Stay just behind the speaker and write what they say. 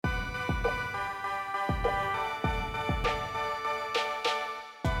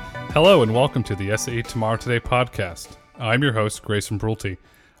Hello and welcome to the SAE Tomorrow Today podcast. I'm your host, Grayson Brulte.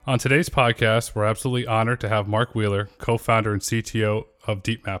 On today's podcast, we're absolutely honored to have Mark Wheeler, co-founder and CTO of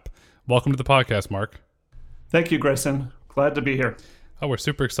DeepMap. Welcome to the podcast, Mark. Thank you, Grayson. Glad to be here. Oh, we're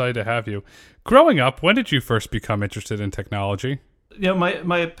super excited to have you. Growing up, when did you first become interested in technology? You know,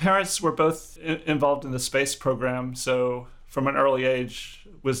 my parents were both involved in the space program, so from an early age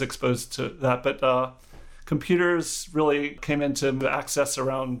was exposed to that. But computers really came into access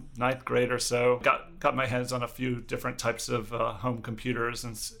around ninth grade or so. Got my hands on a few different types of home computers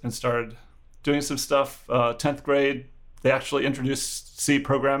and started doing some stuff. 10th grade, they actually introduced C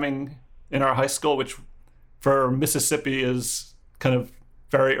programming in our high school, which for Mississippi is kind of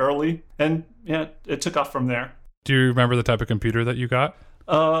very early. And yeah, it took off from there. Do you remember the type of computer that you got?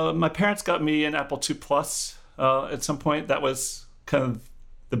 My parents got me an Apple II Plus at some point. That was kind of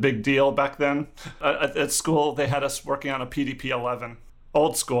the big deal back then. At school, they had us working on a PDP-11.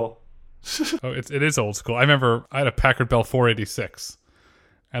 Old school. Oh, it is old school. I remember I had a Packard Bell 486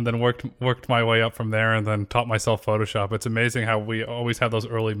 and then worked my way up from there and then taught myself Photoshop. It's amazing how we always have those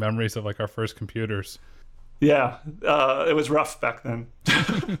early memories of like our first computers. Yeah, it was rough back then.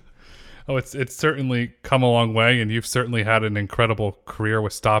 Oh, it's certainly come a long way, and you've certainly had an incredible career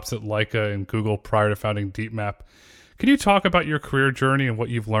with stops at Leica and Google prior to founding DeepMap. Can you talk about your career journey and what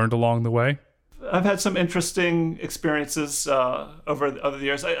you've learned along the way? I've had some interesting experiences over the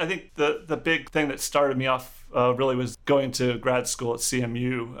years. I think the big thing that started me off really was going to grad school at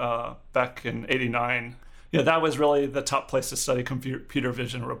CMU back in '89. Yeah, that was really the top place to study computer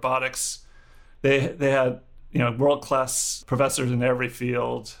vision robotics. They had world-class professors in every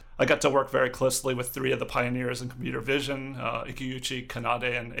field. I got to work very closely with three of the pioneers in computer vision, Ikeuchi,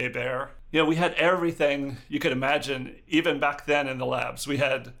 Kanade, and Hebert. We had everything you could imagine, even back then in the labs. We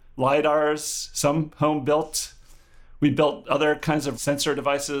had LiDARs, some home-built. We built other kinds of sensor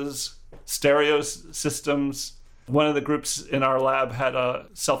devices, stereo systems. One of the groups in our lab had a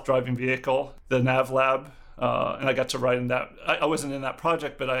self-driving vehicle, the Nav Lab, and I got to write in that. I wasn't in that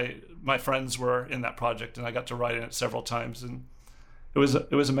project, but my friends were in that project, and I got to write in it several times, and it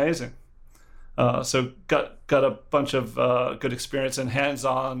was amazing. So got a bunch of good experience and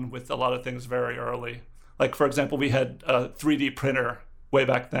hands-on with a lot of things very early. Like, for example, we had a 3D printer way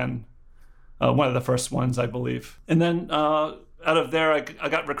back then, one of the first ones, I believe. And then out of there, I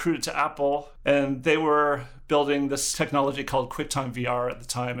got recruited to Apple, and they were building this technology called QuickTime VR at the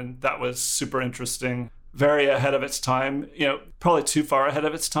time, and that was super interesting. Very ahead of its time, probably too far ahead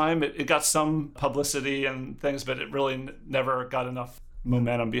of its time. It got some publicity and things, but it really never got enough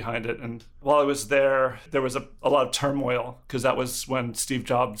momentum behind it. And while I was there was a lot of turmoil because that was when Steve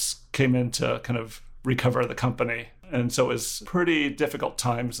Jobs came in to kind of recover the company. And so it was pretty difficult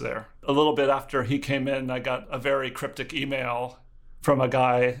times there. A little bit after he came in, I got a very cryptic email from a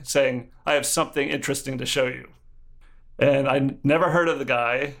guy saying, "I have something interesting to show you." And I never heard of the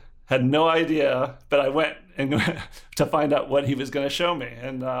guy. Had no idea, but I went to find out what he was going to show me.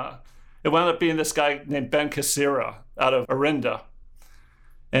 And it wound up being this guy named Ben Kassira out of Orinda.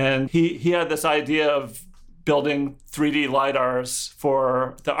 And he had this idea of building 3D LiDARs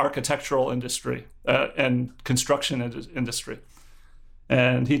for the architectural industry and construction industry.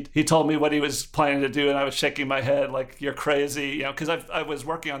 And he told me what he was planning to do, and I was shaking my head like, "You're crazy," because I was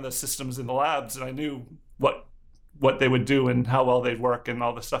working on the systems in the labs, and I knew what they would do and how well they'd work and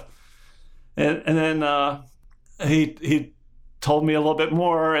all this stuff. And then he told me a little bit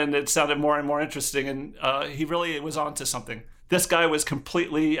more, and it sounded more and more interesting. And he really was onto something. This guy was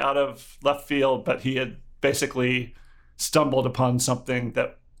completely out of left field, but he had basically stumbled upon something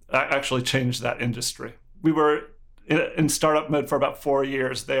that actually changed that industry. We were in startup mode for about 4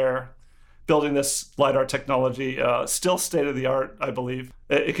 years there, building this LiDAR technology, still state of the art, I believe.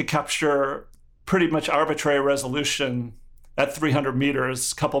 It could capture pretty much arbitrary resolution at 300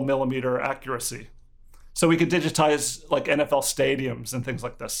 meters, couple millimeter accuracy. So we could digitize like NFL stadiums and things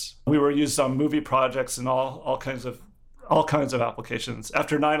like this. We were used on movie projects and all kinds of applications.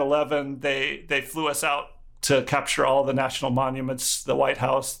 After 9/11, they flew us out to capture all the national monuments, the White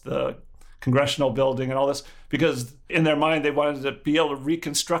House, the Congressional Building, and all this, because in their mind they wanted to be able to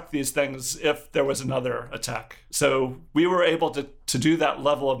reconstruct these things if there was another attack. So we were able to do that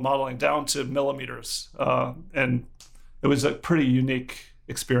level of modeling down to millimeters, and it was a pretty unique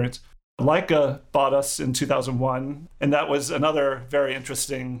experience. Leica bought us in 2001, and that was another very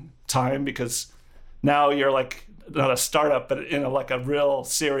interesting time because now you're like not a startup, but in like a real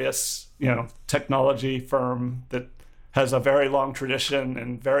serious, technology firm that has a very long tradition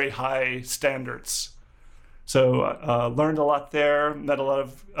and very high standards. So learned a lot there, met a lot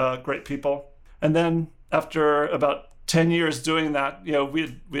of great people. And then after about 10 years doing that, we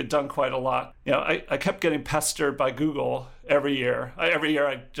had done quite a lot. I kept getting pestered by Google every year. Every year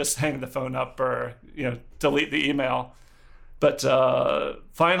I'd just hang the phone up or, delete the email. But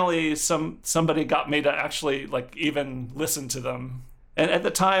finally, somebody got me to actually even listen to them. And at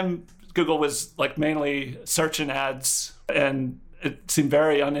the time, Google was mainly search and ads, and it seemed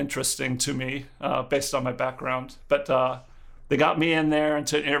very uninteresting to me based on my background. But they got me in there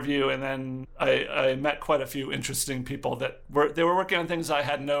into an interview, and then I met quite a few interesting people that were working on things I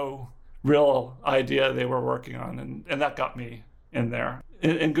had no real idea they were working on, and that got me in there.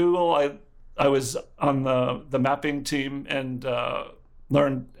 In Google, I was on the mapping team and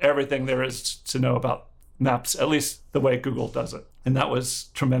learned everything there is to know about maps, at least the way Google does it. And that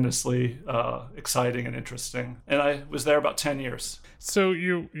was tremendously exciting and interesting. And I was there about 10 years. So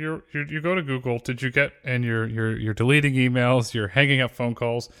you go to Google. Did you get, and you're deleting emails, you're hanging up phone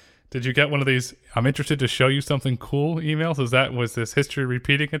calls. Did you get one of these, I'm interested to show you something cool emails? Was this history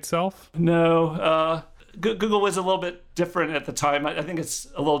repeating itself? No. Google was a little bit different at the time. I think it's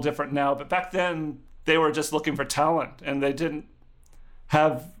a little different now. But back then, they were just looking for talent, and they didn't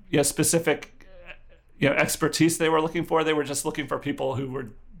have specific expertise they were looking for. They were just looking for people who were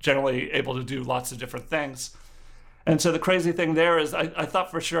generally able to do lots of different things. And so the crazy thing there is I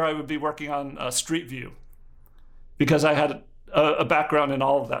thought for sure I would be working on Street View because I had a background in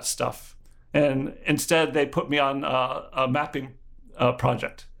all of that stuff. And instead, they put me on a mapping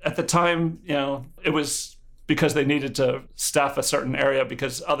project. At the time, it was because they needed to staff a certain area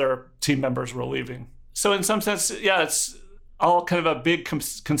because other team members were leaving. So in some sense, it's all kind of a big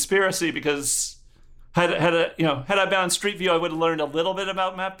conspiracy because had I been on Street View, I would have learned a little bit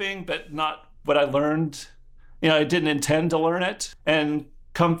about mapping, but not what I learned. I didn't intend to learn it. And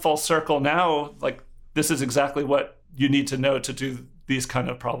come full circle now, this is exactly what you need to know to do these kind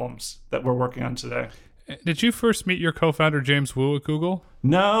of problems that we're working on today. Did you first meet your co-founder, James Wu, at Google?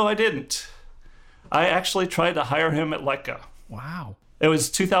 No, I didn't. I actually tried to hire him at Leica. Wow. It was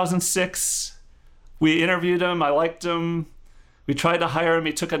 2006. We interviewed him. I liked him. We tried to hire him.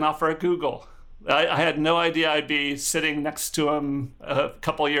 He took an offer at Google. I had no idea I'd be sitting next to him a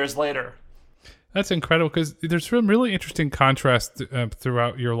couple of years later. That's incredible because there's some really interesting contrast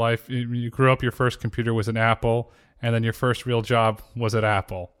throughout your life. You grew up, your first computer was an Apple, and then your first real job was at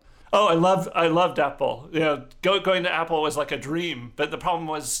Apple. Oh, I loved Apple. Going to Apple was like a dream. But the problem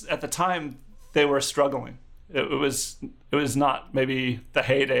was at the time they were struggling. It was not maybe the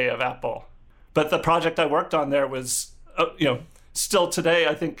heyday of Apple. But the project I worked on there was, still today,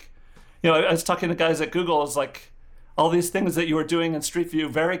 I think, I was talking to guys at Google, it's like all these things that you were doing in Street View,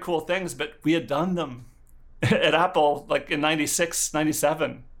 very cool things, but we had done them at Apple in 96,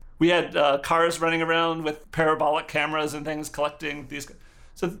 97. We had cars running around with parabolic cameras and things collecting these.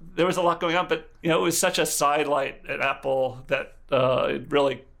 So there was a lot going on, but it was such a sidelight at Apple that it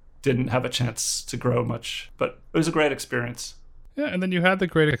really didn't have a chance to grow much. But it was a great experience. Yeah, and then you had the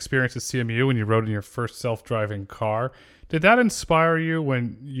great experience at CMU when you rode in your first self-driving car. Did that inspire you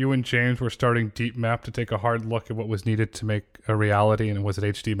when you and James were starting DeepMap to take a hard look at what was needed to make a reality, and was it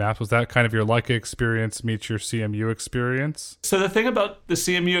HD Maps? Was that kind of your Leica experience meets your CMU experience? So the thing about the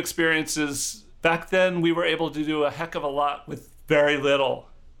CMU experience is back then we were able to do a heck of a lot with very little.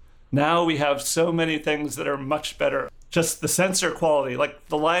 Now we have so many things that are much better. Just the sensor quality, like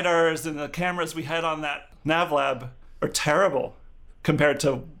the LiDARs and the cameras we had on that NavLab are terrible compared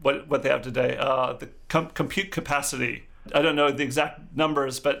to what they have today. The compute capacity, I don't know the exact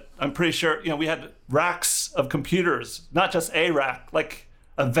numbers, but I'm pretty sure, we had racks of computers, not just a rack, like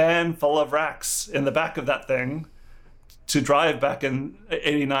a van full of racks in the back of that thing to drive back in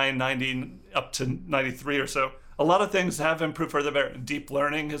 89, 90, up to 93 or so. A lot of things have improved further. Deep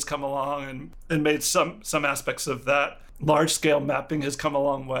learning has come along and made some aspects of that. Large scale mapping has come a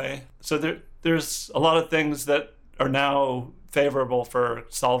long way. So there's a lot of things that are now favorable for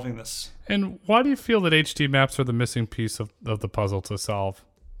solving this. And why do you feel that HD maps are the missing piece of the puzzle to solve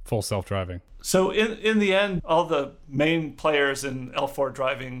full self-driving? So in the end, all the main players in L4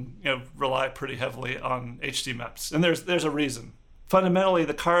 driving rely pretty heavily on HD maps. And there's a reason. Fundamentally,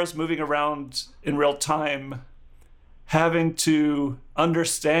 the car is moving around in real time, having to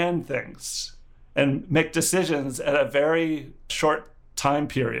understand things and make decisions at a very short time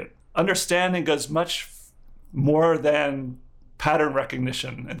period. Understanding goes much more than pattern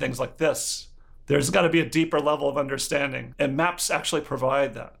recognition and things like this. There's got to be a deeper level of understanding, and maps actually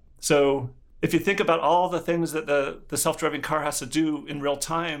provide that. So if you think about all the things that the self-driving car has to do in real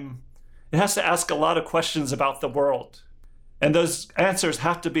time, it has to ask a lot of questions about the world. And those answers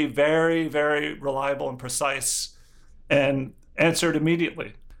have to be very, very reliable and precise and answered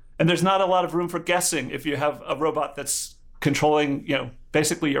immediately. And there's not a lot of room for guessing if you have a robot that's controlling,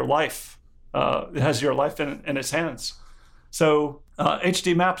 basically your life. It has your life in its hands. So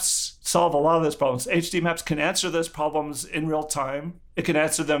HD maps solve a lot of those problems. HD maps can answer those problems in real time. It can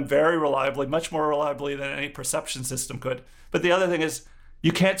answer them very reliably, much more reliably than any perception system could. But the other thing is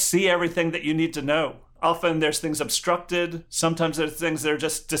you can't see everything that you need to know. Often there's things obstructed. Sometimes there's things that are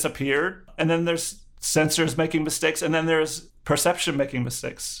just disappeared. And then there's sensors making mistakes. And then there's perception making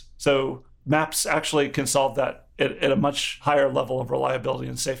mistakes. So maps actually can solve that at a much higher level of reliability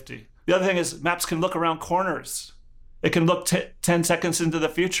and safety. The other thing is maps can look around corners. It can look 10 seconds into the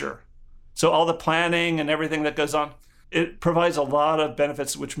future. So all the planning and everything that goes on, it provides a lot of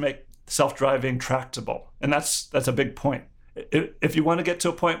benefits which make self-driving tractable. And that's a big point. If you want to get to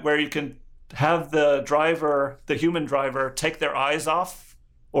a point where you can have the human driver, take their eyes off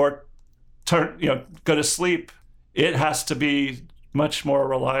or go to sleep, it has to be much more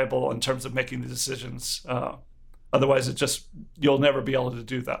reliable in terms of making the decisions. Otherwise, you'll never be able to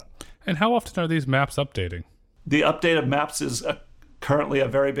do that. And how often are these maps updating? The update of maps is currently a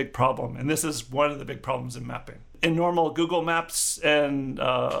very big problem. And this is one of the big problems in mapping. In normal Google Maps and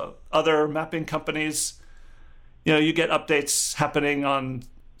other mapping companies, you get updates happening on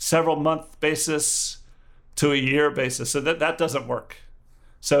several month basis to a year basis. So that doesn't work.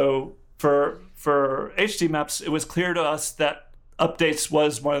 So for HD maps, it was clear to us that updates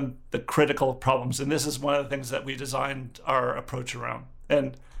was one of the critical problems. And this is one of the things that we designed our approach around.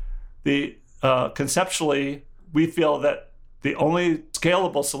 And conceptually, we feel that the only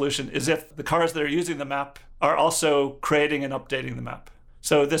scalable solution is if the cars that are using the map are also creating and updating the map.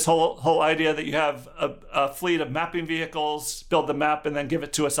 So this whole idea that you have a fleet of mapping vehicles, build the map, and then give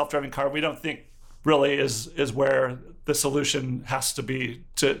it to a self-driving car, we don't think really is where the solution has to be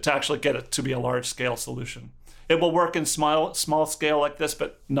to actually get it to be a large-scale solution. It will work in small scale like this,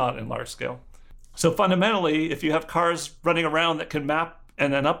 but not in large scale. So fundamentally, if you have cars running around that can map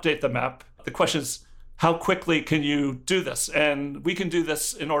and then update the map, the question is, how quickly can you do this? And we can do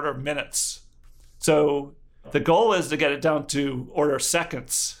this in order of minutes. So the goal is to get it down to order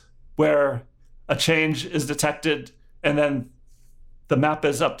seconds, where a change is detected and then the map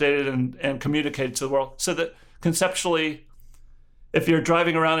is updated and communicated to the world. So that conceptually, if you're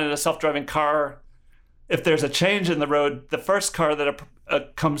driving around in a self-driving car, if there's a change in the road, the first car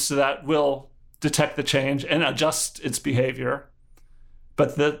that comes to that will detect the change and adjust its behavior.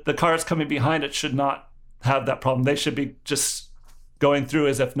 But the cars coming behind it should not have that problem. They should be just going through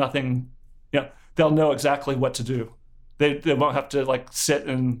as if nothing, they'll know exactly what to do. They won't have to sit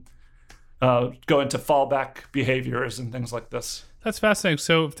and go into fallback behaviors and things like this. That's fascinating.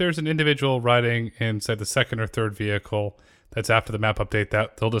 So if there's an individual riding in, say, the second or third vehicle that's after the map update,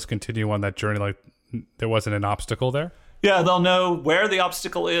 that they'll just continue on that journey like there wasn't an obstacle there? Yeah, they'll know where the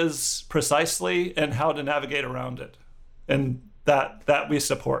obstacle is precisely and how to navigate around it. And that we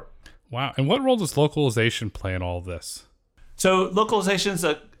support. Wow. And what role does localization play in all of this? So localization is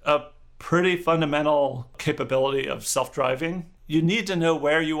a pretty fundamental capability of self-driving. You need to know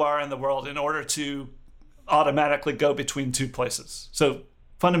where you are in the world in order to automatically go between two places. So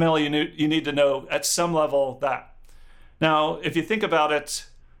fundamentally, you need to know at some level that. Now, if you think about it,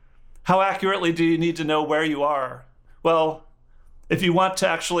 how accurately do you need to know where you are? Well, if you want to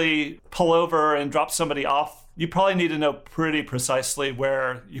actually pull over and drop somebody off, you probably need to know pretty precisely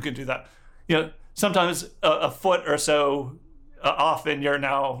where you can do that. Sometimes a foot or so off and you're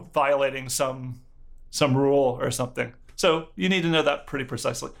now violating some rule or something. So you need to know that pretty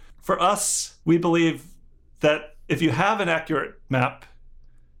precisely. For us, we believe that if you have an accurate map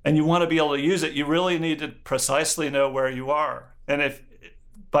and you want to be able to use it, you really need to precisely know where you are. And if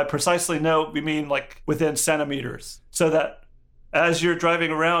by precisely know, we mean within centimeters, so that as you're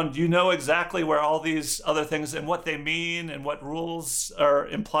driving around, you know exactly where all these other things and what they mean and what rules are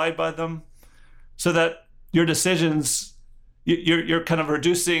implied by them, so that your decisions, you're kind of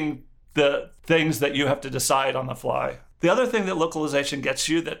reducing the things that you have to decide on the fly. The other thing that localization gets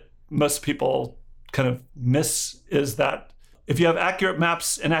you that most people kind of miss is that if you have accurate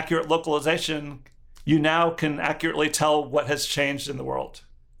maps and accurate localization, you now can accurately tell what has changed in the world.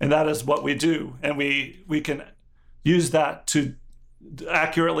 And that is what we do. And we can use that to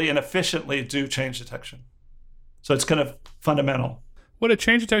accurately and efficiently do change detection. So it's kind of fundamental. Would a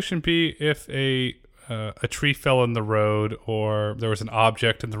change detection be if a tree fell in the road or there was an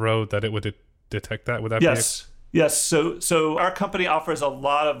object in the road that it would detect that? Would that yes. be? Yes. So our company offers a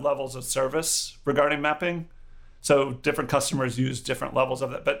lot of levels of service regarding mapping. So different customers use different levels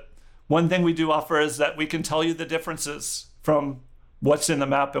of it. But one thing we do offer is that we can tell you the differences from what's in the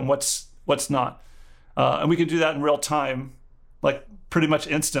map and what's not. And we can do that in real time. like pretty much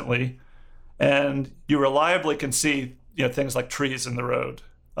instantly, and you reliably can see things like trees in the road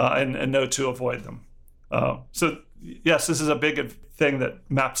and know to avoid them. So yes, this is a big thing that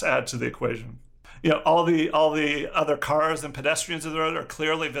maps add to the equation. All the other cars and pedestrians in the road are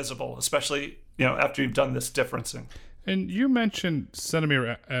clearly visible, especially after you've done this differencing. And you mentioned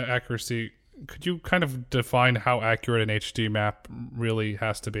centimeter accuracy. Could you kind of define how accurate an HD map really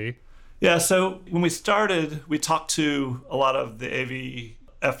has to be? Yeah, so when we started, we talked to a lot of the AV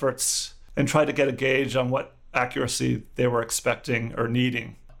efforts and tried to get a gauge on what accuracy they were expecting or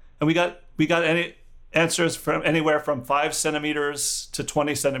needing. And we got any answers from anywhere from 5 centimeters to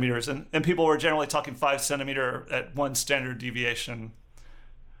 20 centimeters. And people were generally talking 5 centimeter at 1 standard deviation,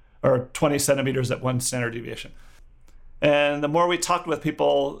 or 20 centimeters at 1 standard deviation. And the more we talked with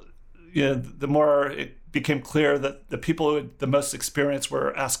people, the more it became clear that the people who had the most experience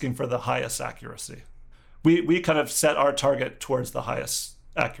were asking for the highest accuracy. We kind of set our target towards the highest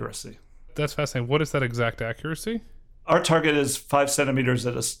accuracy. That's fascinating. What is that exact accuracy? Our target is 5 centimeters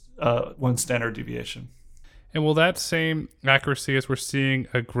at 1 standard deviation. And will that same accuracy, as we're seeing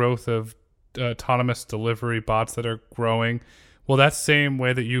a growth of autonomous delivery bots that are growing, will that same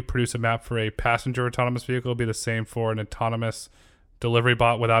way that you produce a map for a passenger autonomous vehicle be the same for an autonomous delivery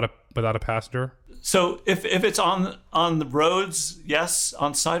bot without a passenger? So if it's on the roads, yes.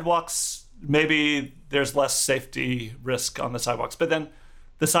 On sidewalks, maybe there's less safety risk on the sidewalks. But then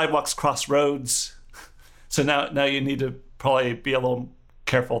the sidewalks cross roads. So now you need to probably be a little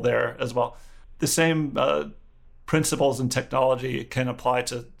careful there as well. The same principles and technology can apply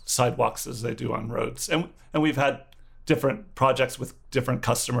to sidewalks as they do on roads. And we've had different projects with different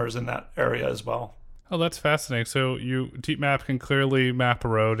customers in that area as well. Oh, that's fascinating. So DeepMap can clearly map a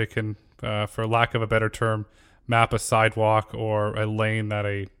road. It can, for lack of a better term, map a sidewalk or a lane that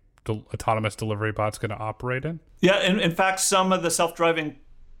a autonomous delivery bot's going to operate in? Yeah, in fact, some of the self-driving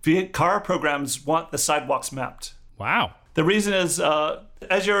car programs want the sidewalks mapped. Wow. The reason is,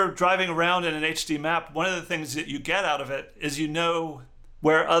 as you're driving around in an HD map, one of the things that you get out of it is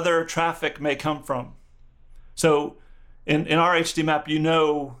where other traffic may come from. So in our HD map,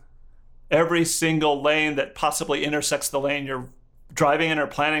 every single lane that possibly intersects the lane you're driving in or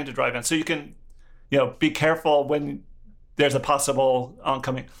planning to drive in. So you can, be careful when there's a possible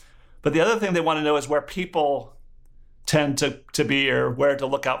oncoming. But the other thing they want to know is where people tend to be or where to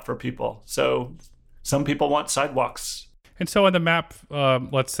look out for people. So some people want sidewalks. And so on the map,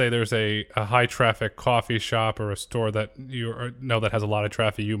 let's say there's a high traffic coffee shop or a store that you know that has a lot of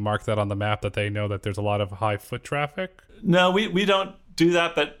traffic. You mark that on the map that they know that there's a lot of high foot traffic? No, we don't do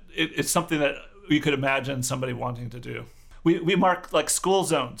that, but it's something that we could imagine somebody wanting to do. We mark like school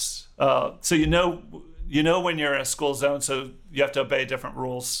zones. So you know when you're in a school zone, so you have to obey different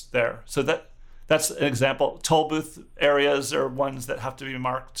rules there. So that's an example. Toll booth areas are ones that have to be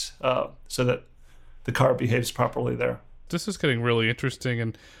marked so that the car behaves properly there. This is getting really interesting.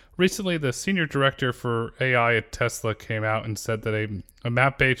 And recently, the senior director for AI at Tesla came out and said that a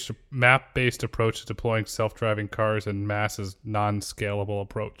map-based approach to deploying self-driving cars en masse is non-scalable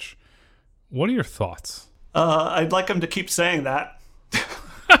approach. What are your thoughts? I'd like him to keep saying that.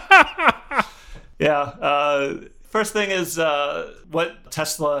 Yeah. First thing is what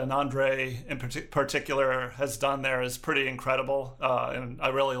Tesla and Andre in particular has done there is pretty incredible, and I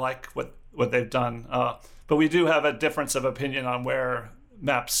really like what they've done. But we do have a difference of opinion on where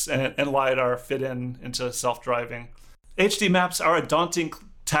maps and LiDAR fit into self-driving. HD maps are a daunting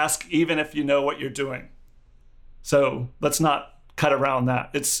task even if you know what you're doing. So let's not cut around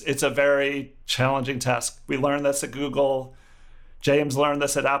that. It's a very challenging task. We learned this at Google. James learned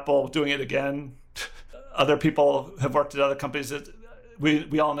this at Apple, doing it again. Other people have worked at other companies.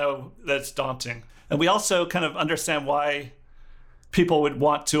 We all know that it's daunting. And we also kind of understand why people would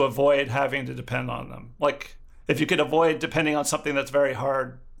want to avoid having to depend on them. Like, if you could avoid depending on something that's very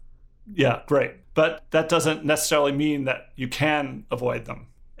hard, yeah, great. But that doesn't necessarily mean that you can avoid them.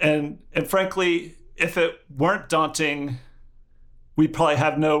 And frankly, if it weren't daunting, we'd probably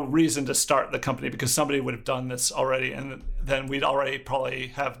have no reason to start the company because somebody would have done this already, and then we'd already probably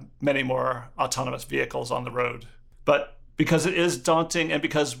have many more autonomous vehicles on the road. But because it is daunting and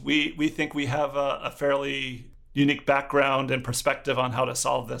because we think we have a fairly unique background and perspective on how to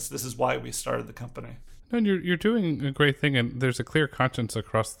solve this is why we started the company. And you're doing a great thing, and there's a clear conscience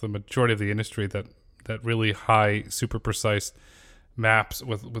across the majority of the industry that really high, super precise maps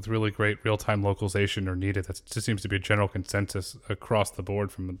with really great real-time localization are needed. That just seems to be a general consensus across the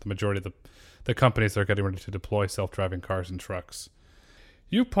board from the majority of the companies that are getting ready to deploy self-driving cars and trucks.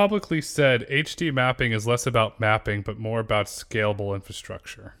 You publicly said HD mapping is less about mapping, but more about scalable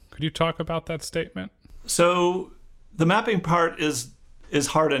infrastructure. Could you talk about that statement? So The mapping part is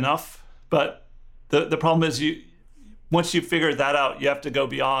hard enough, but the problem is once you figure that out, you have to go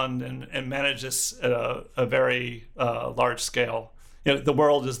beyond and manage this at a very large scale. The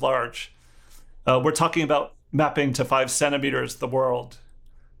world is large. We're talking about mapping to 5 centimeters the world.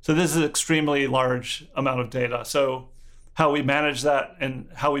 So this is an extremely large amount of data. So how we manage that and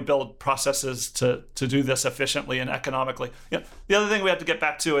how we build processes to do this efficiently and economically. The other thing we have to get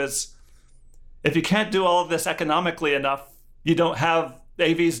back to is if you can't do all of this economically enough,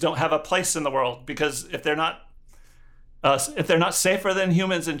 AVs don't have a place in the world, because if they're not safer than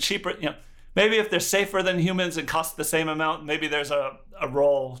humans and cheaper, maybe if they're safer than humans and cost the same amount, maybe there's a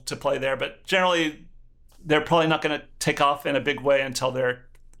role to play there. But generally, they're probably not going to take off in a big way until they're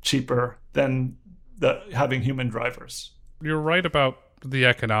cheaper than having human drivers. You're right about the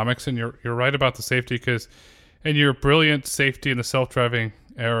economics, and you're right about the safety, because in your brilliant safety in the self-driving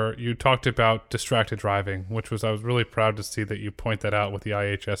era, you talked about distracted driving, I was really proud to see that you point that out with the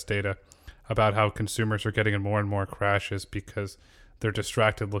IHS data about how consumers are getting in more and more crashes because they're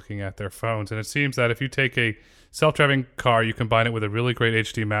distracted looking at their phones. And it seems that if you take a self-driving car, you combine it with a really great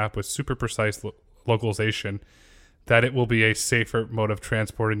HD map with super precise localization, that it will be a safer mode of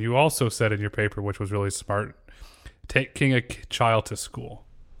transport. And you also said in your paper, which was really smart, taking a child to school.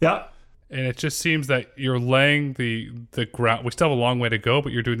 Yeah. And it just seems that you're laying the ground. We still have a long way to go,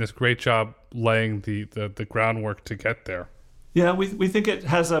 but you're doing this great job laying the groundwork to get there. Yeah, we think it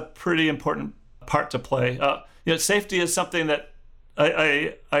has a pretty important part to play. Safety is something that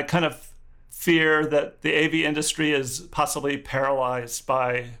I kind of fear that the AV industry is possibly paralyzed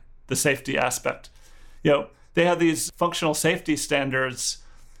by the safety aspect. They have these functional safety standards,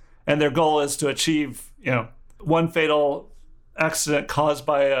 and their goal is to achieve, one fatal accident caused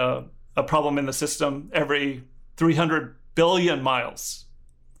by a problem in the system every 300 billion miles.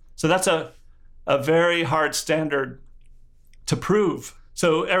 So that's a very hard standard to prove.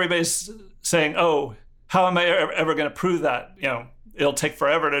 So everybody's saying, oh, how am I ever going to prove that? It'll take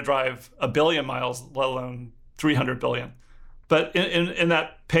forever to drive 1 billion miles, let alone 300 billion. But in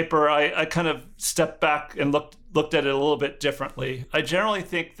that paper, I kind of stepped back and looked at it a little bit differently. I generally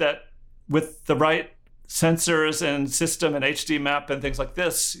think that with the right sensors and system and HD map and things like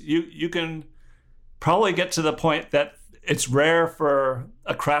this, you can probably get to the point that it's rare for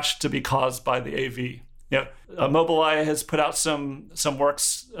a crash to be caused by the AV. Mobileye has put out some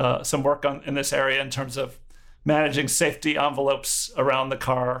work in this area in terms of managing safety envelopes around the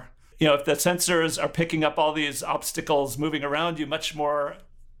car. If the sensors are picking up all these obstacles moving around you much more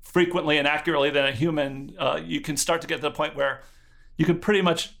frequently and accurately than a human, you can start to get to the point where you can pretty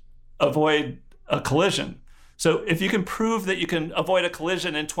much avoid a collision. So if you can prove that you can avoid a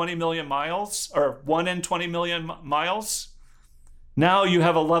collision in 20 million miles, or 1 in 20 million miles, now you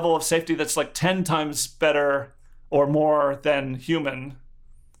have a level of safety that's like 10 times better or more than human,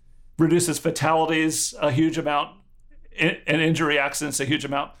 reduces fatalities a huge amount, and injury accidents a huge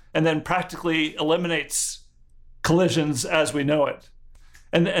amount, and then practically eliminates collisions as we know it.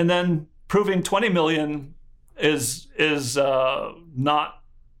 And then proving 20 million is not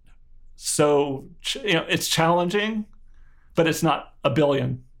so, it's challenging, but it's not 1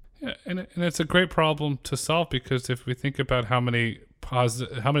 billion. Yeah, and it's a great problem to solve, because if we think about how many lives are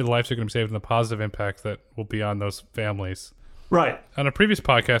going to be saved and the positive impact that will be on those families. Right. On a previous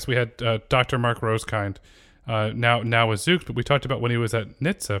podcast, we had Dr. Mark Rosekind, now with Zoox, but we talked about when he was at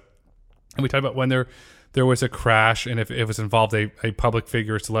NHTSA, and we talked about when there was a crash, and if it was involved a public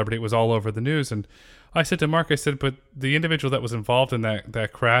figure, a celebrity, it was all over the news. And I said to Mark, but the individual that was involved in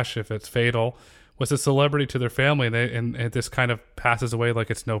that crash, if it's fatal, was a celebrity to their family, and this kind of passes away like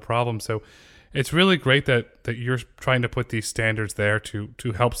it's no problem. So it's really great that you're trying to put these standards there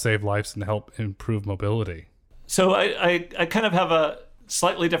to help save lives and help improve mobility. So I kind of have a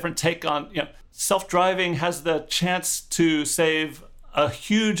slightly different take on, self-driving has the chance to save a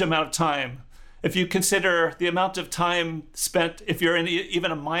huge amount of time. If you consider the amount of time spent if you're in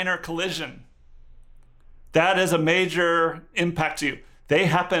even a minor collision, that is a major impact to you. They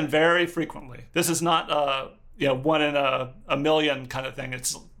happen very frequently. This is not 1 in a million kind of thing.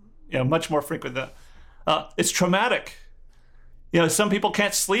 It's much more frequent than it's traumatic. Some people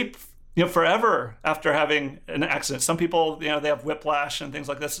can't sleep forever after having an accident. Some people, they have whiplash and things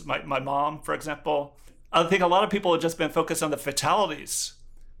like this. My mom, for example. I think a lot of people have just been focused on the fatalities,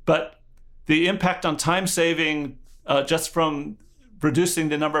 but the impact on time saving just from reducing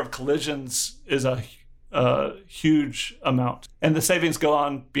the number of collisions is a huge amount, and the savings go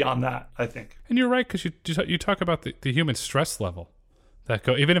on beyond that, I think. And you're right, because you talk about the human stress level that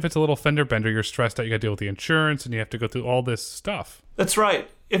even if it's a little fender bender, you're stressed out. You got to deal with the insurance, and you have to go through all this stuff. That's right.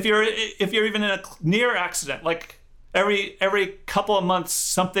 If you're even in a near accident, like every couple of months,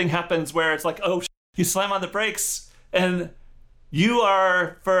 something happens where it's like, oh, you slam on the brakes and you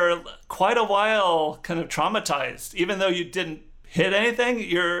are for quite a while kind of traumatized. Even though you didn't hit anything,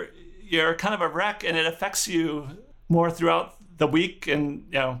 you're kind of a wreck, and it affects you more throughout the week. And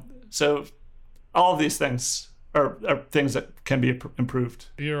so all of these things are things that can be improved.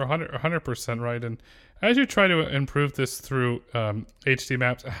 You're 100% right. And as you try to improve this through HD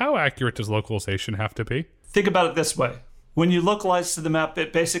maps, how accurate does localization have to be? Think about it this way. When you localize to the map,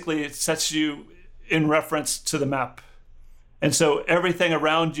 it basically sets you in reference to the map. And so everything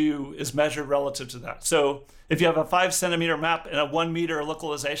around you is measured relative to that. So if you have a 5 centimeter map and a 1 meter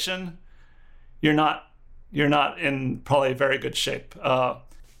localization, you're not in probably very good shape.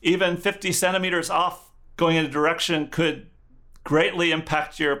 Even 50 centimeters off going in a direction could greatly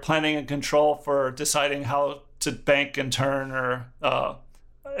impact your planning and control for deciding how to bank and turn or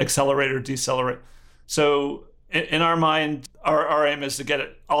accelerate or decelerate. So in our mind, our aim is to get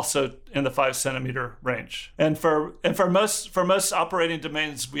it also in the 5 centimeter range. And for most operating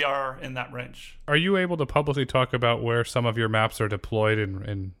domains, we are in that range. Are you able to publicly talk about where some of your maps are deployed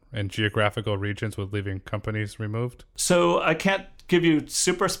in geographical regions with leaving companies removed? So I can't give you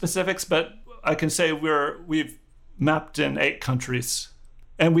super specifics, but I can say we've mapped in 8 countries.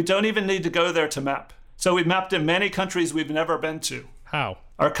 And we don't even need to go there to map. So we've mapped in many countries we've never been to. How?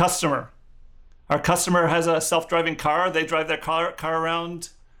 Our customer has a self-driving car. They drive their car around,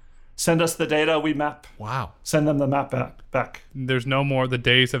 send us the data, we map. Wow. Send them the map back. There's no more the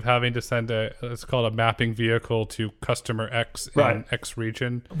days of having to send it's called a mapping vehicle to customer X in X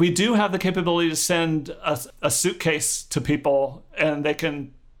region. We do have the capability to send a suitcase to people, and they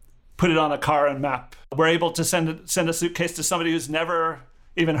can put it on a car and map. We're able to send a suitcase to somebody who's never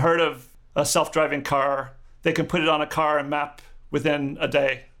even heard of a self-driving car. They can put it on a car and map within a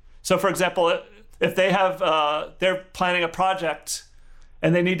day. So for example, if they have, they're planning a project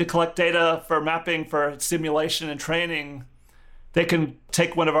and they need to collect data for mapping for simulation and training, they can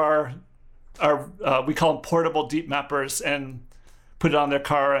take one of our we call them portable deep mappers and put it on their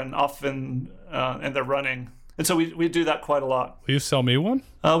car and off and they're running. And so we do that quite a lot. Will you sell me one?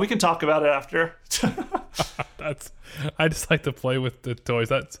 We can talk about it after. I just like to play with the toys.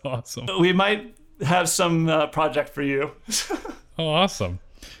 That's awesome. We might have some project for you. Oh, awesome.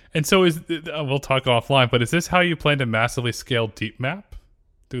 And so we'll talk offline, but is this how you plan to massively scale Deep Map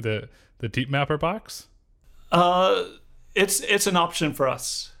through the Deep Mapper box? It's an option for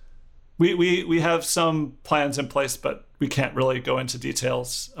us. We have some plans in place, but we can't really go into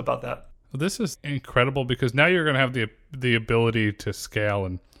details about that. Well, this is incredible because now you're going to have the ability to scale.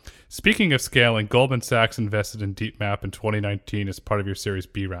 And speaking of scaling, Goldman Sachs invested in Deep Map in 2019 as part of your Series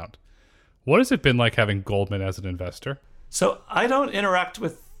B round. What has it been like having Goldman as an investor? So I don't interact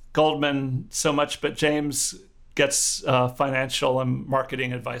with Goldman so much, but James gets financial and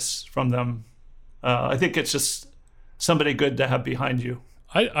marketing advice from them. I think it's just somebody good to have behind you.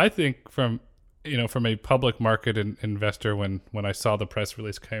 I think from a public market investor, when I saw the press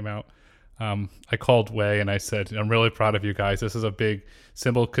release came out, I called Wei and I said, I'm really proud of you guys. This is a big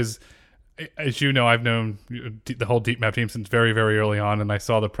symbol because, as you know, I've known the whole Deep Map team since very, very early on, and I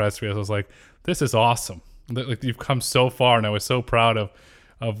saw the press release. I was like, this is awesome. Like, you've come so far, and I was so proud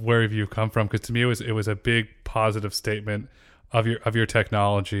of where you've come from, because to me it was a big positive statement of your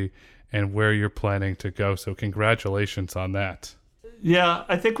technology and where you're planning to go. So congratulations on that. Yeah,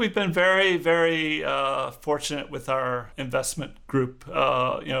 I think we've been very, very fortunate with our investment group.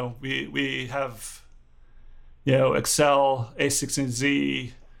 We have, Excel,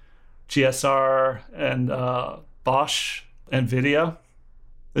 A16Z, GSR, and Bosch, NVIDIA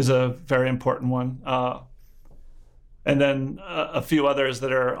is a very important one. And then a few others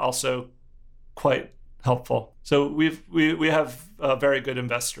that are also quite helpful. So we have very good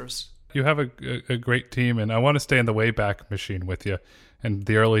investors. You have a great team, and I want to stay in the Wayback Machine with you and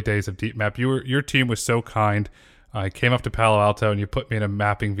the early days of Deep Map. Your team was so kind. I came up to Palo Alto, and you put me in a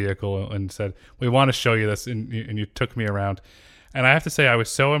mapping vehicle and said, we want to show you this, and you took me around. And I have to say, I was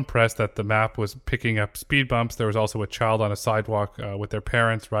so impressed that the map was picking up speed bumps. There was also a child on a sidewalk with their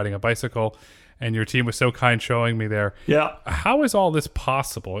parents riding a bicycle, and your team was so kind showing me there. Yeah. How is all this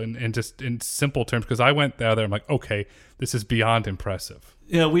possible in just in simple terms? Because I went there, I'm like, okay, this is beyond impressive.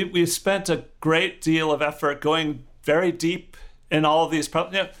 We spent a great deal of effort going very deep in all of these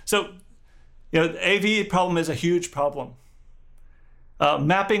problems. The AV problem is a huge problem.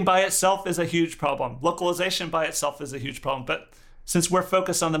 Mapping by itself is a huge problem. Localization by itself is a huge problem. But since we're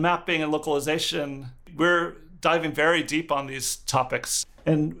focused on the mapping and localization, we're diving very deep on these topics.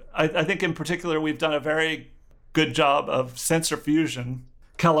 And I think in particular, we've done a very good job of sensor fusion,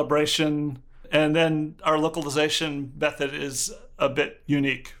 calibration, and then our localization method is a bit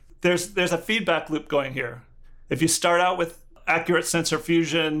unique. There's a feedback loop going here. If you start out with accurate sensor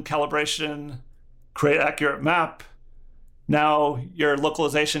fusion, calibration, create accurate map, now your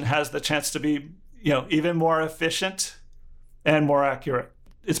localization has the chance to be, even more efficient and more accurate.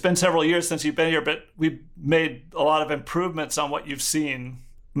 It's been several years since you've been here, but we've made a lot of improvements on what you've seen.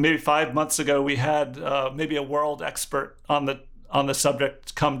 Maybe 5 months ago, we had maybe a world expert on the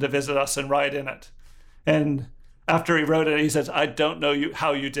subject come to visit us and write in it. And after he wrote it, he says, "I don't know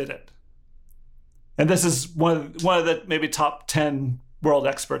how you did it." And this is one of the maybe top 10 world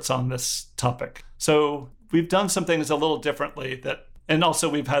experts on this topic. So we've done some things a little differently and also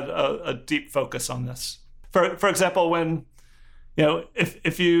we've had a deep focus on this. For example, when,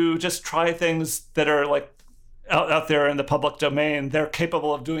 if you just try things that are like out there in the public domain, they're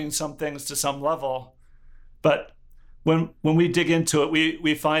capable of doing some things to some level. But when we dig into it,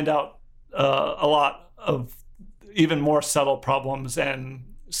 we find out a lot of even more subtle problems and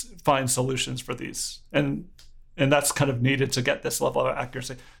find solutions for these. And that's kind of needed to get this level of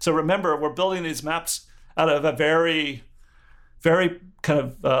accuracy. So remember, we're building these maps out of a very, very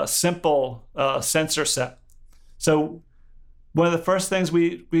kind of simple sensor set. So one of the first things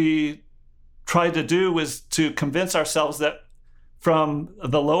we tried to do was to convince ourselves that from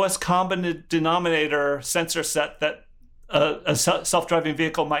the lowest common denominator sensor set that a self-driving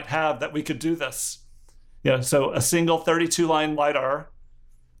vehicle might have, that we could do this. So a single 32-line LiDAR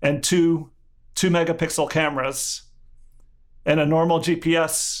and two 2-megapixel cameras and a normal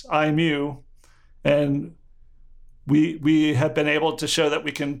GPS IMU, and we have been able to show that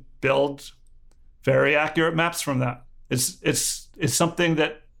we can build very accurate maps from that. It's something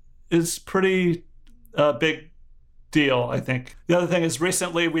that is pretty big deal, I think. The other thing is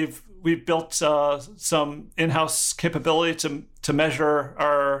recently we've built some in-house capability to measure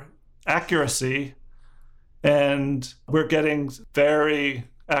our accuracy, and we're getting very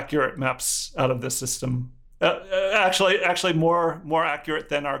accurate maps out of this system. Actually more accurate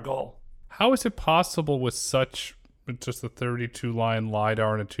than our goal. How is it possible with just a 32-line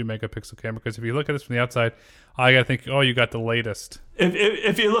LiDAR and a 2-megapixel camera? Because if you look at this from the outside, I gotta think, oh, you got the latest.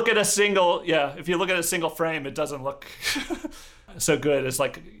 If you look at a single frame, it doesn't look so good. It's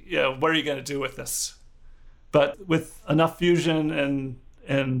like, what are you gonna do with this? But with enough fusion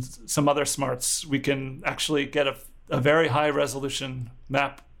and some other smarts, we can actually get a very high resolution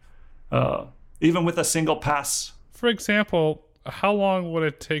map, even with a single pass. For example, how long would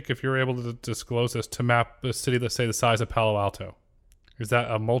it take, if you're able to disclose this, to map a city, let's say the size of Palo Alto? Is that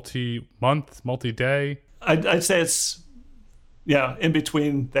a multi-month, multi-day? I'd say it's, in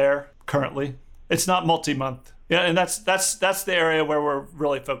between there currently. It's not multi-month. Yeah, and that's the area where we're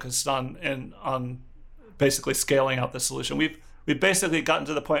really focused on basically scaling out the solution. We've basically gotten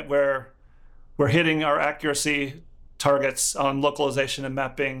to the point where we're hitting our accuracy targets on localization and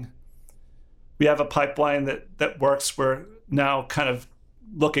mapping. We have a pipeline that works. We're now kind of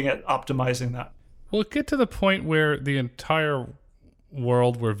looking at optimizing that. Will it get to the point where the entire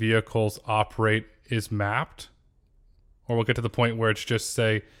world where vehicles operate is mapped? Or we'll get to the point where it's just,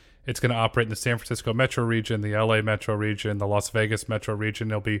 say, it's going to operate in the San Francisco metro region, the LA metro region, the Las Vegas metro region.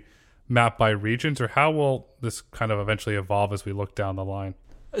 It'll be mapped by regions? Or how will this kind of eventually evolve as we look down the line?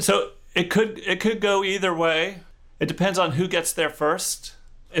 So it could go either way. It depends on who gets there first.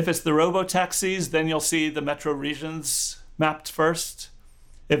 If it's the robo-taxis, then you'll see the metro regions mapped first.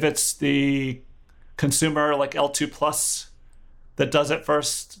 If it's the consumer like L2 Plus that does it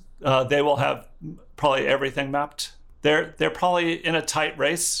first, they will have probably everything mapped. They're probably in a tight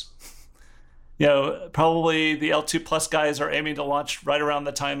race. Probably the L2 Plus guys are aiming to launch right around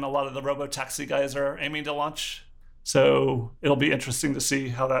the time a lot of the robo-taxi guys are aiming to launch. So it'll be interesting to see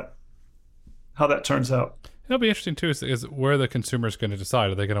how that turns out. It'll be interesting too is where the consumer is going to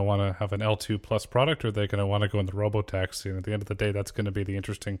decide. Are they going to want to have an L2 Plus product, or are they going to want to go in the robo-taxi? And at the end of the day, that's going to be the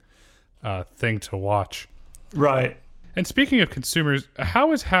interesting thing to watch. Right. And speaking of consumers,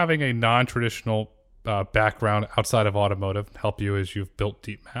 how is having a non-traditional background outside of automotive help you as you've built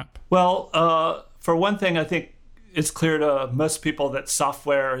DeepMap? Well, for one thing, I think it's clear to most people that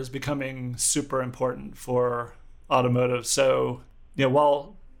software is becoming super important for automotive. So,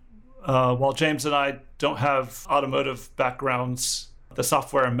 while James and I don't have automotive backgrounds, the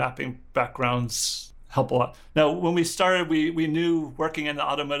software and mapping backgrounds help a lot. Now, when we started, we knew working in the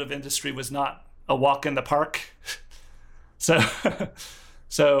automotive industry was not a walk in the park. So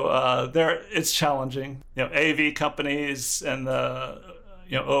there it's challenging. AV companies and the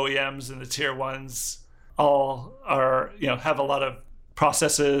OEMs and the tier ones all are have a lot of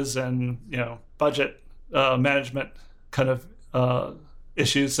processes and budget management kind of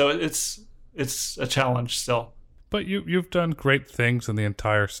issues. So it's a challenge still. But you've done great things, and the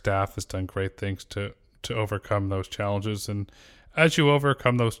entire staff has done great things to overcome those challenges. And as you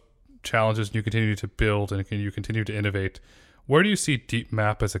overcome those challenges and you continue to build and you continue to innovate, where do you see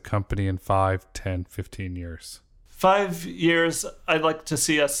DeepMap as a company in 5, 10, 15 years? 5 years, I'd like to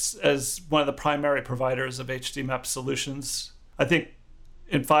see us as one of the primary providers of HD map solutions. I think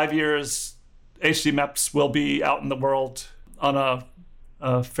in 5 years, HD maps will be out in the world on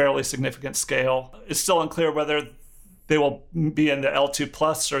a fairly significant scale. It's still unclear whether they will be in the L2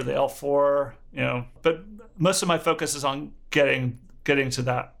 plus or the L4, but most of my focus is on getting to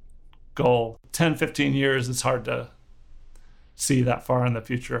that goal. 10, 15 years, it's hard to see that far in the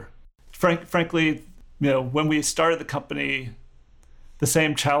future. Frankly, when we started the company, the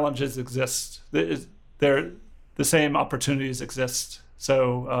same challenges exist. The same opportunities exist.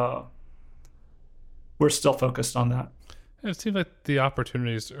 So we're still focused on that. It seems like the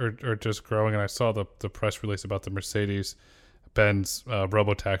opportunities are just growing, and I saw the press release about the Mercedes-Benz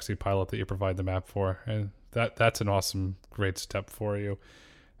robotaxi pilot that you provide the map for, and that's an awesome, great step for you.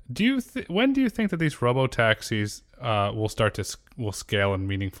 When do you think that these robotaxis will scale in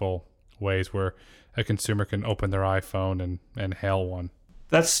meaningful ways where a consumer can open their iPhone and hail one?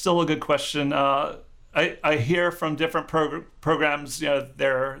 That's still a good question. I hear from different programs,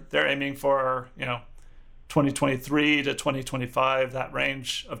 they're aiming for 2023 to 2025, that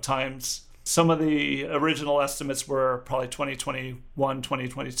range of times. Some of the original estimates were probably 2021,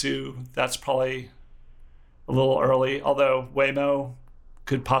 2022. That's probably a little early, although Waymo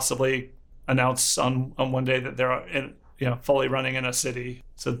could possibly announce on one day that they're fully running in a city.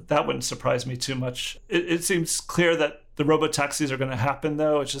 So that wouldn't surprise me too much. It seems clear that the robotaxis are going to happen,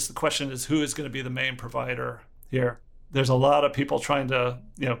 though. It's just the question is who is going to be the main provider here. There's a lot of people trying to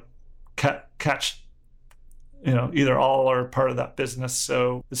catch either all or part of that business.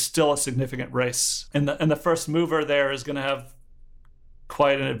 So it's still a significant race. And the first mover there is going to have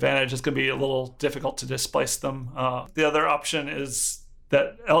quite an advantage. It's going to be a little difficult to displace them. The other option is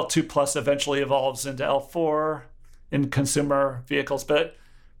that L2 Plus eventually evolves into L4 in consumer vehicles. But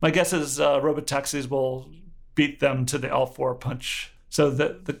my guess is robotaxis will beat them to the L4 punch. So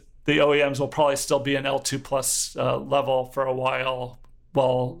the OEMs will probably still be an L2 Plus level for a while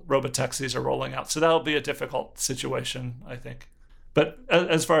robotaxis are rolling out. So that'll be a difficult situation, I think. But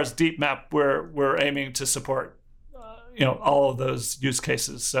as far as DeepMap, we're aiming to support all of those use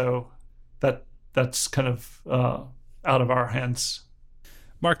cases. So that's kind of out of our hands.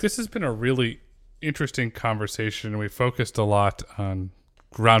 Mark, this has been a really interesting conversation. We focused a lot on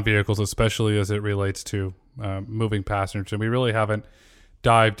ground vehicles, especially as it relates to moving passengers, and we really haven't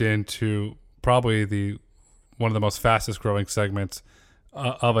dived into probably one of the most fastest growing segments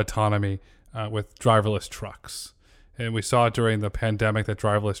of autonomy with driverless trucks. And we saw during the pandemic that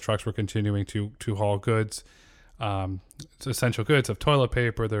driverless trucks were continuing to haul goods, essential goods of toilet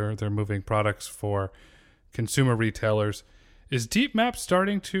paper. They're moving products for consumer retailers. Is DeepMap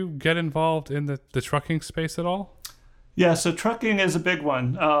starting to get involved in the trucking space at all? Yeah, so trucking is a big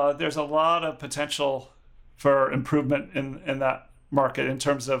one. There's a lot of potential for improvement in that market in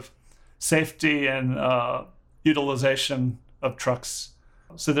terms of safety and utilization of trucks.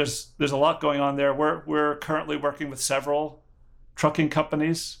 So there's a lot going on there. We're currently working with several trucking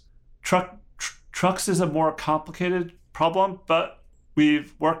companies. Trucks is a more complicated problem, but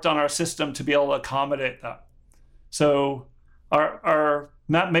we've worked on our system to be able to accommodate that. So our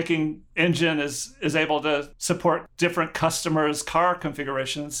map making engine is able to support different customers' car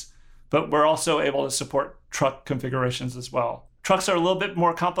configurations, but we're also able to support truck configurations as well. Trucks are a little bit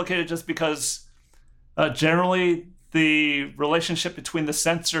more complicated just because generally the relationship between the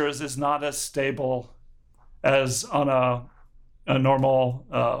sensors is not as stable as on a normal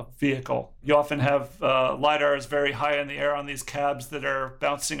vehicle. You often have LiDARs very high in the air on these cabs that are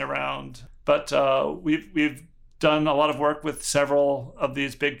bouncing around. But we've done a lot of work with several of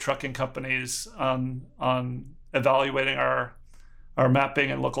these big trucking companies on evaluating our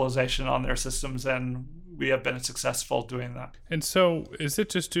mapping and localization on their systems, and we have been successful doing that. And so is it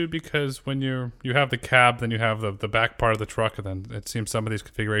just due because when you have the cab, then you have the back part of the truck, and then it seems some of these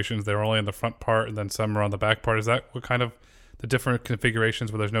configurations, they're only in the front part, and then some are on the back part. Is that what kind of the different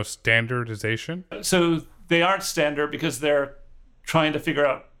configurations where there's no standardization? So they aren't standard because they're trying to figure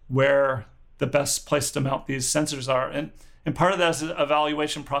out where the best place to mount these sensors are. And part of that is an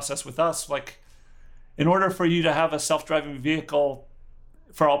evaluation process with us. Like, in order for you to have a self-driving vehicle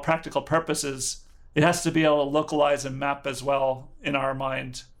for all practical purposes, it has to be able to localize and map as well in our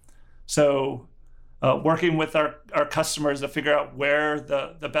mind. So working with our customers to figure out where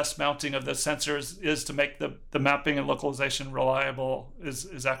the best mounting of the sensors is to make the mapping and localization reliable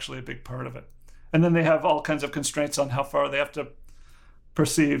is actually a big part of it. And then they have all kinds of constraints on how far they have to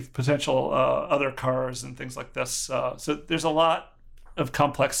perceive potential other cars and things like this. So there's a lot of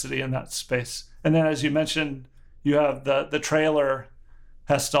complexity in that space. And then, as you mentioned, you have the trailer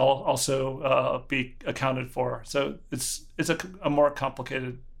has to also be accounted for. So it's a more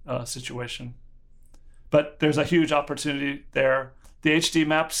complicated situation. But there's a huge opportunity there. The HD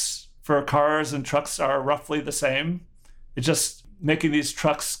maps for cars and trucks are roughly the same. It's just making these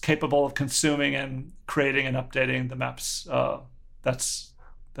trucks capable of consuming and creating and updating the maps. That's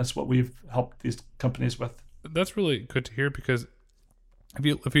what we've helped these companies with. That's really good to hear, because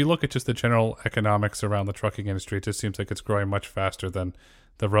if you look at just the general economics around the trucking industry, it just seems like it's growing much faster than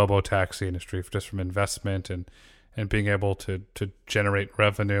the robo-taxi industry, just from investment and being able to generate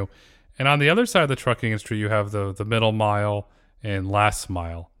revenue. And on the other side of the trucking industry, you have the middle mile and last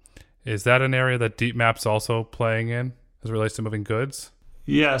mile. Is that an area that DeepMap's also playing in as it relates to moving goods?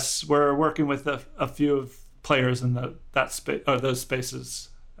 Yes, we're working with a few of players in that space, or those spaces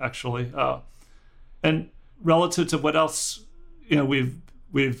actually. And relative to what else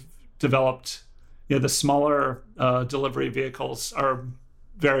we've developed, the smaller delivery vehicles are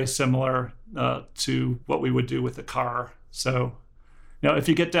very similar to what we would do with a car. So, if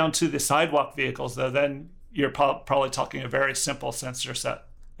you get down to the sidewalk vehicles, though, then you're probably talking a very simple sensor set,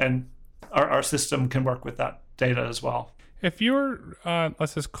 and our system can work with that data as well. If you're,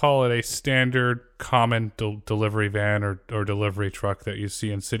 let's just call it a standard common delivery van or delivery truck that you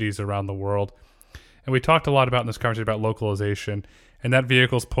see in cities around the world, and we talked a lot about in this conversation about localization, and that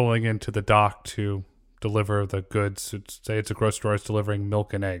vehicle's pulling into the dock to deliver the goods. Say it's a grocery store, it's delivering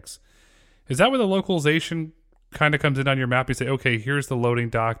milk and eggs. Is that where the localization kind of comes in on your map? You say, okay, here's the loading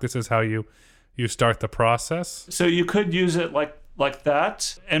dock. This is how you start the process. So you could use it like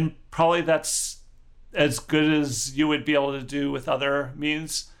that, and probably that's as good as you would be able to do with other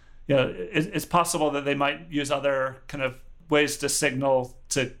means. It's possible that they might use other kind of ways to signal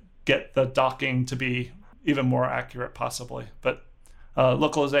to get the docking to be even more accurate, possibly. But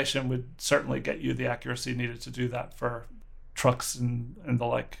localization would certainly get you the accuracy needed to do that for trucks and the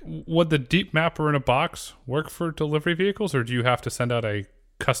like. Would the Deep Mapper in a box work for delivery vehicles, or do you have to send out a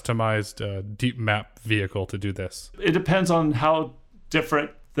customized Deep Map vehicle to do this? It depends on how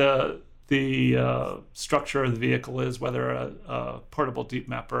different the structure of the vehicle is, whether a portable Deep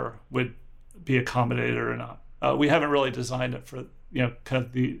Mapper would be accommodated or not. We haven't really designed it for kind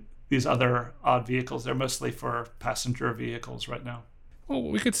of these other odd vehicles. They're mostly for passenger vehicles right now. Well,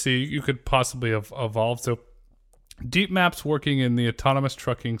 we could see you could possibly evolve. So Deep Map's working in the autonomous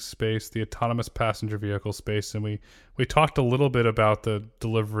trucking space, the autonomous passenger vehicle space, and we talked a little bit about the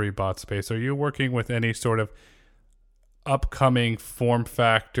delivery bot space. Are you working with any sort of upcoming form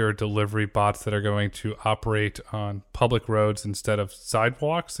factor delivery bots that are going to operate on public roads instead of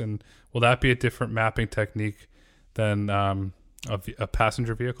sidewalks? And will that be a different mapping technique than a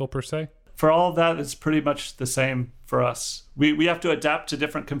passenger vehicle per se? For all of that, it's pretty much the same for us. We have to adapt to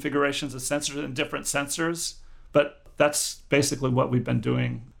different configurations of sensors and different sensors, but that's basically what we've been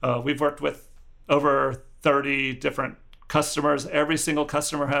doing. We've worked with over 30 different customers. Every single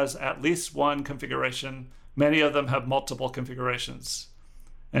customer has at least one configuration. Many of them have multiple configurations.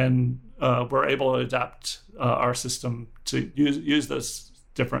 And we're able to adapt our system to use those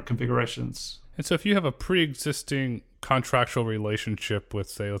different configurations. And so if you have a pre-existing contractual relationship with,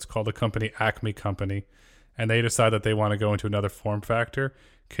 say, let's call the company Acme Company, and they decide that they want to go into another form factor,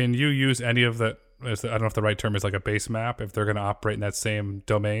 can you use any of that? I don't know if the right term is like a base map, if they're going to operate in that same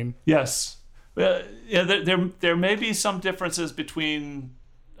domain? Yes. There may be some differences between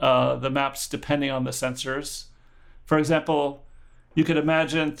the maps depending on the sensors. For example, you could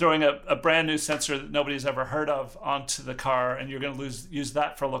imagine throwing a brand new sensor that nobody's ever heard of onto the car, and you're going to use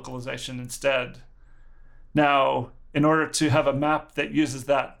that for localization instead. Now, in order to have a map that uses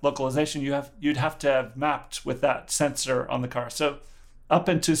that localization, you'd have to have mapped with that sensor on the car. So, up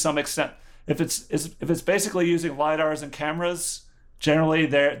into some extent, if it's basically using lidars and cameras, generally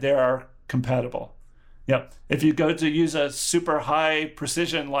they are compatible. If you go to use a super high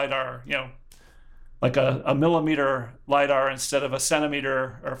precision lidar, like a millimeter lidar instead of a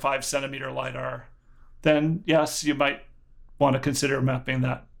centimeter or 5 centimeter lidar, then yes, you might want to consider mapping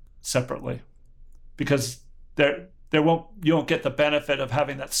that separately, because you won't get the benefit of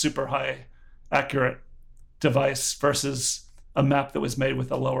having that super high accurate device versus a map that was made with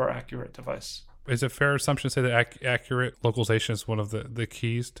a lower accurate device. Is it a fair assumption to say that accurate localization is one of the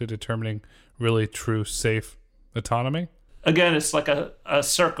keys to determining really true safe autonomy? again, it's like a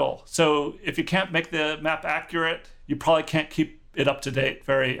circle. So if you can't make the map accurate, you probably can't keep it up to date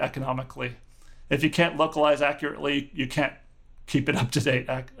very economically. If you can't localize accurately, you can't keep it up to date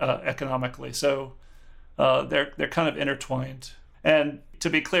economically. So they're kind of intertwined. And to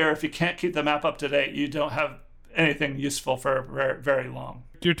be clear, if you can't keep the map up to date, you don't have anything useful for very, very long.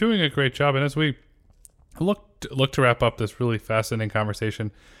 You're doing a great job. And as we look to wrap up this really fascinating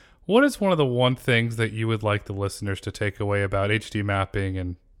conversation, what is one of the one things that you would like the listeners to take away about HD mapping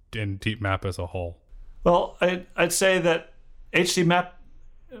and deep map as a whole? Well, I'd say that HD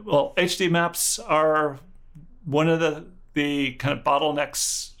maps are one of the kind of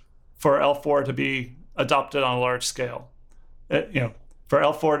bottlenecks for L4 to be adopted on a large scale. For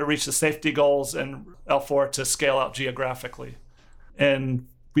L4 to reach the safety goals and L4 to scale out geographically. And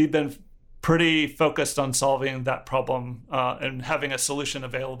we've been pretty focused on solving that problem and having a solution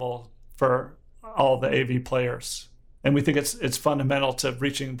available for all the AV players. And we think it's fundamental to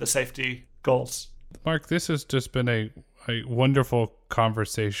reaching the safety goals. Mark, this has just been a wonderful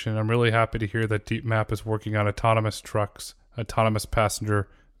conversation. I'm really happy to hear that DeepMap is working on autonomous trucks, autonomous passenger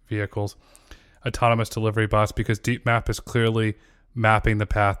vehicles, autonomous delivery bots, because DeepMap is clearly mapping the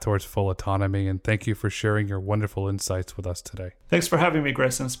path towards full autonomy. And thank you for sharing your wonderful insights with us today. Thanks for having me,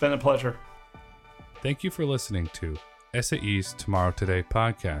 Grayson. It's been a pleasure. Thank you for listening to SAE's Tomorrow Today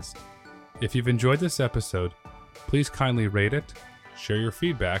podcast. If you've enjoyed this episode, please kindly rate it, share your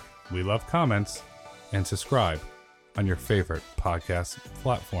feedback, we love comments, and subscribe on your favorite podcast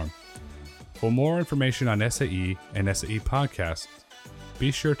platform. For more information on SAE and SAE podcasts,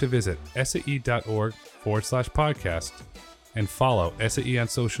 be sure to visit sae.org/podcast and follow SAE on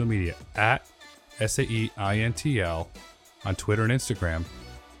social media at SAEINTL on Twitter and Instagram,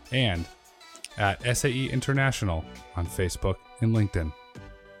 and at SAE International on Facebook and LinkedIn.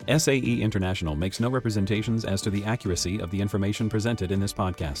 SAE International makes no representations as to the accuracy of the information presented in this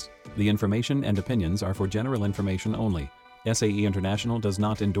podcast. The information and opinions are for general information only. SAE International does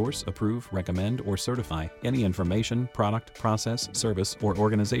not endorse, approve, recommend, or certify any information, product, process, service, or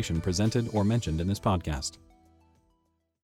organization presented or mentioned in this podcast.